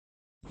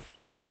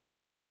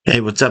Hey,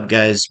 what's up,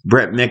 guys?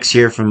 Brett Mix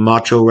here from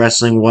Macho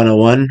Wrestling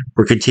 101.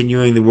 We're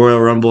continuing the Royal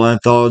Rumble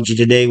anthology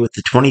today with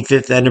the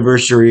 25th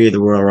anniversary of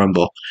the Royal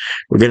Rumble.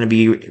 We're going to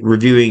be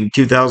reviewing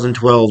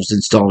 2012's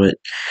installment.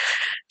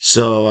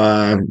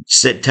 So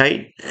sit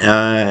tight.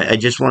 I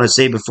just want to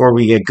say before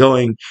we get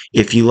going,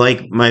 if you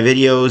like my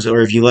videos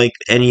or if you like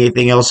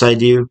anything else I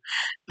do,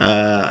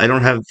 I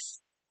don't have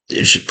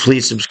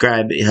please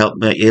subscribe.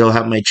 It'll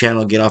help my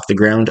channel get off the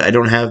ground. I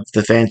don't have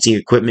the fancy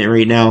equipment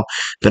right now,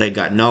 but I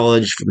got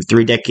knowledge from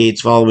 3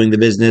 decades following the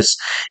business,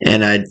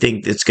 and I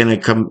think it's going to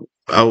come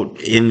out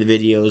in the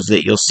videos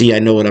that you'll see I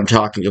know what I'm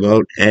talking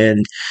about.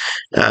 And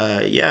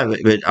yeah,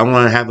 but I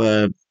want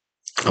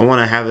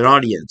to have an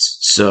audience.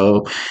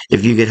 So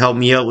if you could help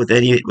me out with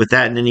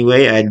that in any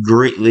way, I'd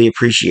greatly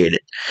appreciate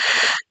it.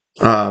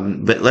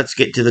 But let's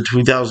get to the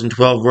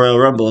 2012 Royal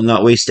Rumble and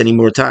not waste any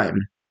more time.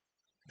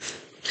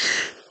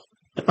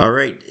 All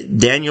right,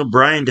 Daniel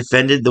Bryan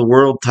defended the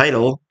world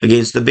title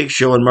against The Big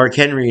Show and Mark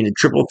Henry in a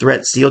triple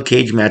threat steel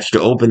cage match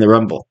to open the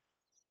Rumble.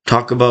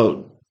 Talk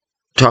about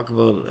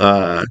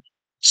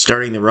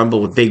starting the Rumble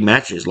with big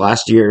matches.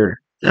 Last year,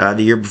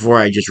 the year before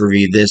I just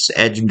reviewed this,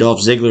 Edge and Dolph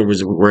Ziggler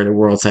were in a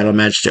world title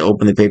match to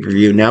open the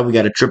pay-per-view. Now we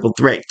got a triple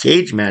threat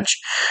cage match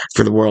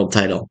for the world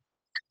title.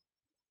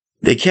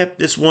 They kept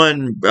this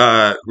one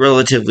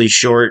relatively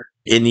short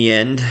in the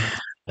end.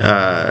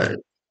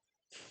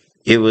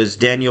 It was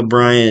Daniel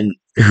Bryan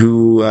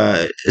who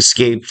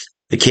escaped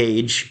the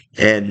cage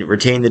and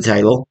retained the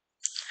title.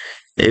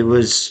 It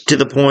was to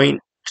the point.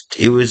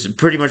 It was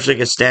pretty much like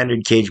a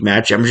standard cage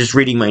match. I'm just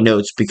reading my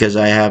notes because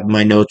I have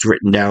my notes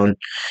written down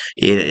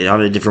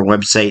on a different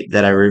website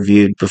that I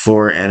reviewed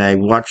before, and I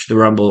watched the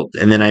Rumble,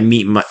 and then I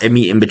meet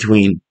in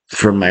between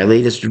from my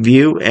latest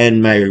review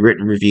and my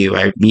written review.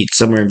 I meet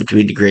somewhere in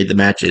between to grade the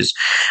matches.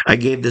 I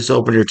gave this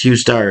opener 2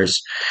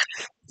 stars.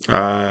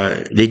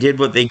 They did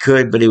what they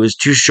could, but it was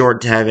too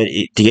short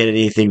to get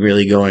anything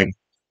really going.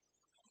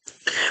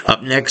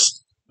 Up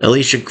next,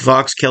 Alicia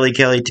Fox, Kelly,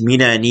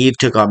 Tamina, and Eve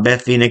took on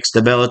Beth Phoenix,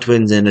 the Bella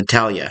Twins, and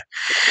Natalya.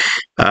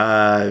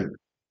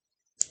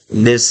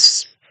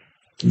 This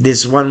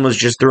one was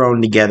just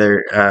thrown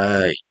together.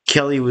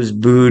 Kelly was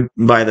booed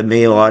by the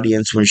male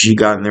audience when she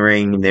got in the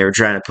ring, and they were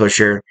trying to push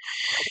her.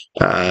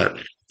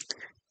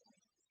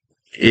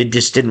 It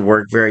just didn't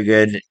work very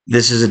good.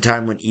 This is a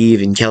time when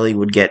Eve and Kelly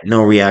would get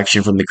no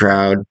reaction from the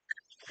crowd.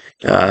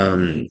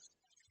 At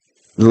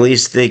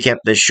least they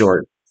kept this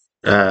short.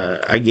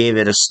 I gave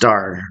it a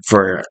star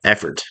for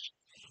effort.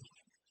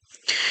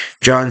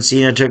 John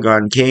Cena took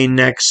on Kane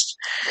next.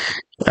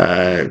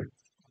 Kane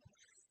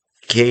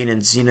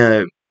and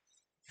Cena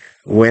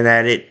went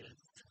at it,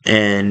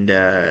 and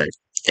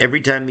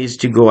every time these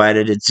two go at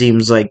it, it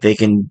seems like they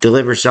can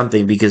deliver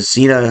something because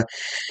Cena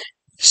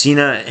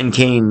and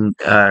Kane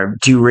are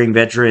 2 ring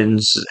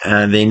veterans.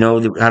 They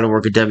know how to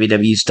work a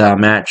WWE style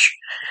match.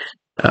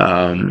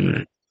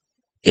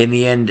 In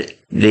the end,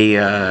 they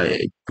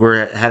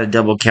had a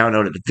double count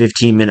out at the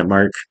 15-minute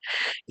mark.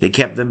 They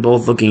kept them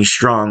both looking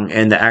strong,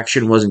 and the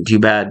action wasn't too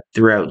bad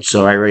throughout.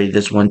 So I rated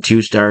this one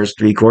 2 stars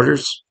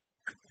 3/4.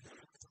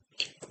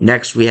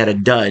 Next, we had a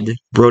dud: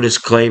 Brodus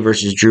Clay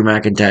versus Drew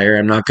McIntyre.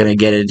 I'm not going to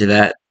get into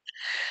that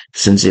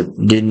since it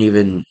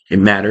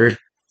mattered.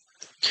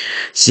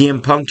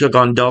 CM Punk took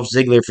on Dolph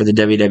Ziggler for the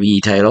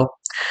WWE title.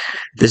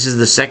 This is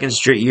the 2nd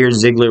straight year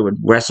Ziggler would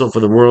wrestle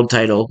for the world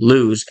title,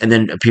 lose, and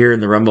then appear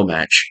in the Rumble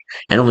match.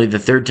 And only the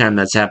 3rd time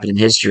that's happened in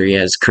history,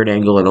 as Kurt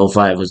Angle in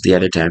 05 was the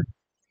other time,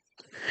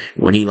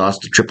 when he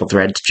lost a triple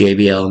threat to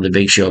JBL and the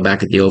Big Show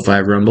back at the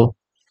 05 Rumble.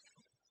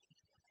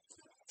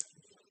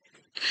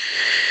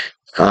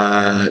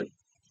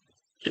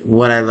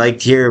 What I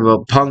liked here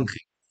about Punk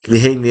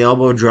hitting the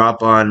elbow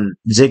drop on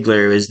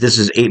Ziggler is this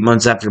is 8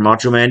 months after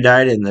Macho Man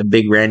died, and the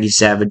big Randy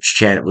Savage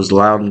chant was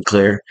loud and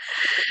clear.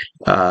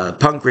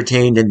 Punk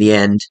retained in the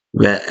end,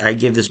 but I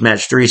give this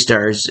match 3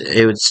 stars.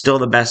 It was still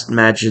the best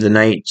match of the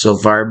night so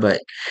far,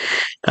 but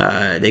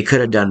they could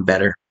have done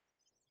better.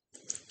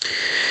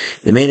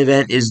 The main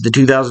event is the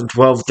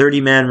 2012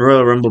 30-man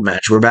Royal Rumble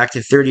match. We're back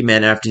to 30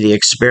 men after the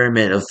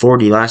experiment of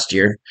 40 last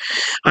year.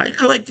 I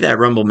liked that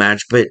Rumble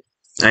match, but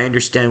I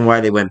understand why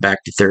they went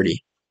back to 30.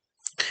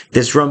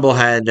 This Rumble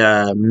had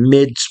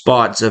mid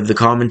spots of the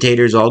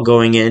commentators all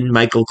going in: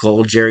 Michael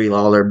Cole, Jerry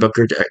Lawler,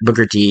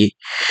 Booker T.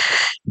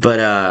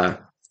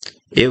 But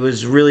it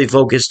was really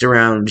focused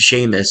around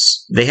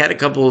Sheamus. They had a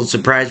couple of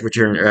surprise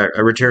returns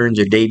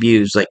or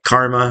debuts like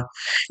Karma,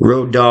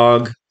 Road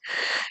Dogg,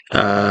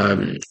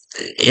 in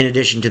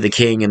addition to the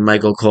King and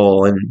Michael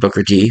Cole and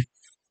Booker T.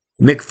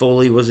 Mick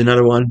Foley was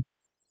another one.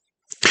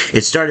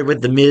 It started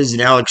with The Miz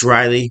and Alex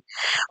Riley.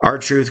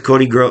 R-Truth,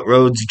 Cody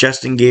Rhodes,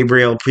 Justin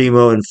Gabriel,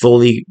 Primo, and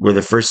Foley were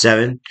the first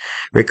 7.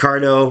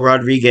 Ricardo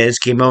Rodriguez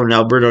came out in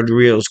Alberto Del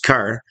Rio's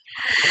car,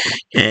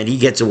 and he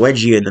gets a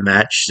wedgie in the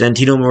match.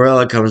 Santino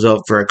Marella comes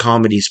out for a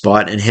comedy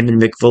spot, and him and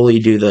Mick Foley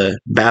do the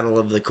Battle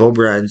of the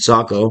Cobra and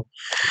Socko.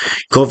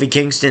 Kofi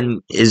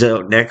Kingston is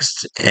out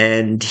next,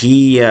 and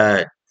he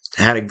had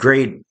a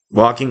great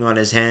walking on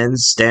his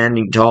hands,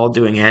 standing tall,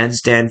 doing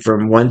handstand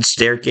from one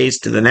staircase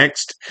to the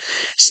next.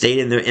 Stayed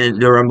in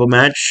the Rumble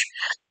match.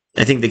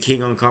 I think the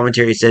King on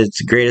commentary said it's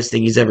the greatest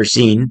thing he's ever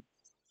seen.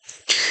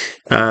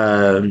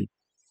 Um,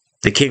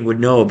 the King would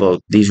know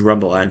about these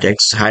Rumble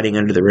antics, hiding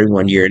under the ring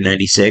one year in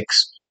 '96.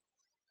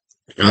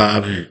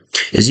 Um,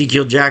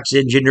 Ezekiel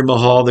Jackson, Jinder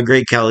Mahal, the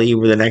Great Khali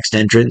were the next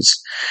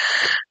entrants.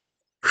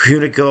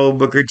 Hunico,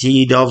 Booker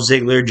T, Dolph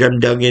Ziggler, Jim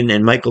Duggan,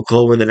 and Michael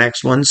Cole were the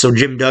next ones. So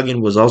Jim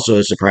Duggan was also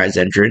a surprise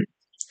entrant.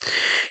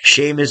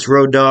 Sheamus,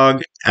 Road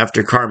Dogg,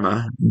 after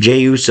Karma. Jey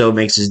Uso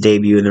makes his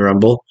debut in the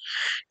Rumble.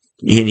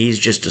 And he's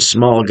just a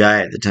small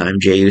guy at the time,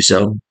 Jey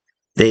Uso.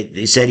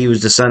 They said he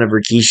was the son of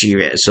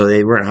Rikishi, so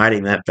they weren't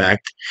hiding that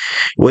fact.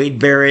 Wade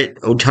Barrett,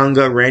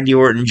 Otunga, Randy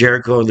Orton,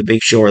 Jericho, and The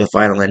Big Show are the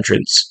final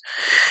entrants.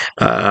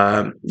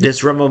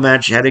 This Rumble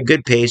match had a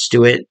good pace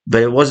to it,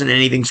 but it wasn't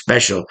anything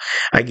special.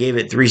 I gave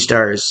it 3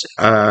 stars.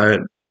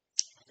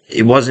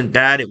 It wasn't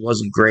bad, it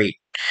wasn't great.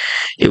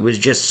 It was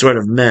just sort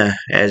of meh,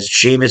 as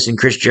Sheamus and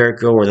Chris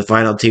Jericho were the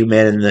final two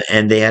men,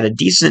 and they had a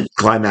decent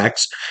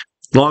climax,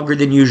 longer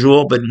than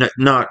usual, but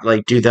not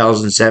like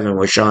 2007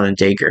 with Shawn and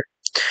Taker.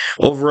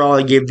 Overall,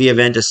 I gave the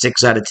event a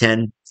 6 out of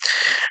 10.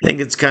 I think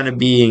it's kind of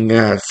being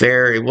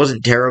fair. It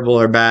wasn't terrible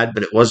or bad,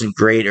 but it wasn't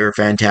great or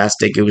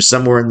fantastic. It was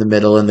somewhere in the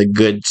middle in the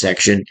good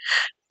section,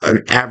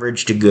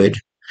 average to good.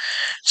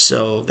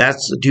 So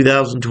that's the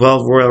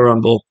 2012 Royal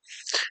Rumble.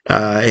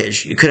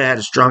 It could have had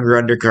a stronger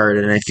undercard,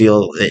 and I feel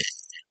that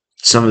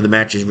some of the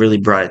matches really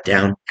brought it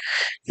down.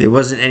 There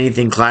wasn't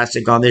anything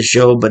classic on this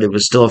show, but it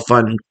was still a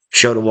fun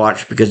show to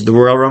watch because the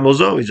Royal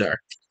Rumbles always are,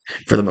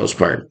 for the most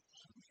part.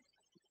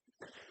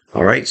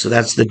 All right, so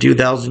that's the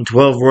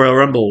 2012 Royal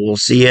Rumble. We'll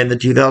see you in the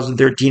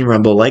 2013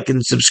 Rumble. Like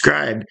and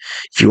subscribe.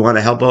 If you want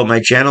to help out my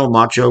channel,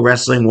 Macho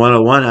Wrestling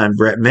 101, I'm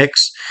Brett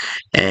Mix,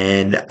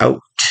 and out.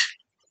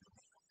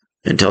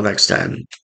 Until next time.